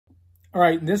All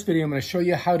right, in this video, I'm going to show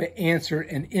you how to answer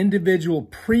an individual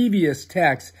previous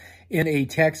text in a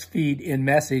text feed in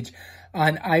Message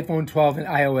on iPhone 12 and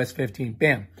iOS 15.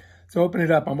 Bam. So open it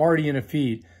up. I'm already in a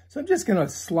feed. So I'm just going to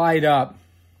slide up.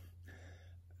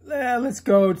 Let's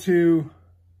go to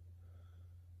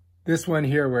this one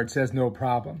here where it says no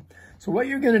problem. So what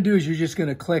you're going to do is you're just going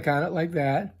to click on it like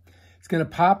that. It's going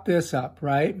to pop this up,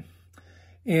 right?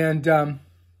 And wait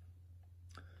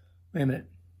a minute.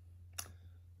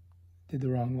 Did the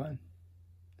wrong one.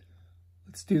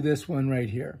 Let's do this one right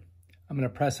here. I'm going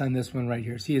to press on this one right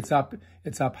here. See, it's up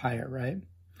higher, right?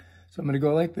 So I'm going to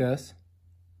go like this.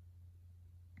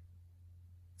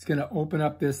 It's going to open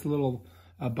up this little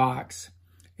box.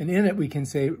 And in it, we can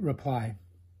say reply.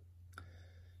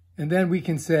 And then we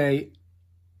can say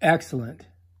excellent.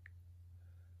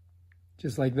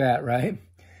 Just like that, right?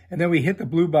 And then we hit the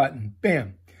blue button.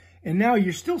 Bam. And now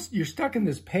you're stuck in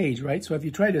this page, right? So if you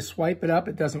try to swipe it up,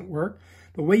 it doesn't work.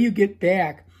 The way you get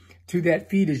back to that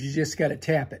feed is you just got to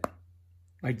tap it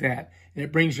like that. And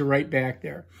it brings you right back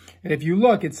there. And if you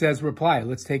look, it says reply.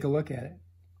 Let's take a look at it.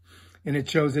 And it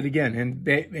shows it again. And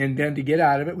then to get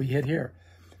out of it, we hit here.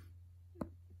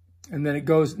 And then it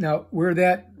goes, now where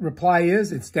that reply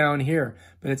is, it's down here.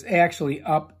 But it's actually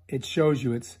up. It shows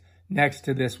you it's next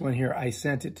to this one here. I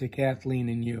sent it to Kathleen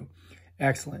and you.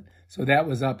 Excellent. So that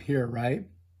was up here, right?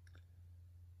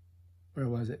 Where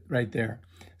was it? Right there.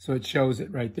 So it shows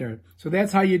it right there. So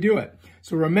that's how you do it.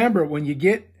 So remember, when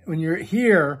you're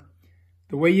here,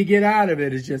 the way you get out of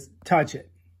it is just touch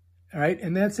it. All right?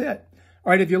 And that's it.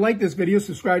 All right, if you like this video,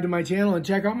 subscribe to my channel and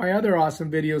check out my other awesome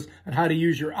videos on how to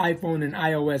use your iPhone and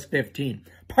iOS 15.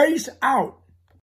 Peace out.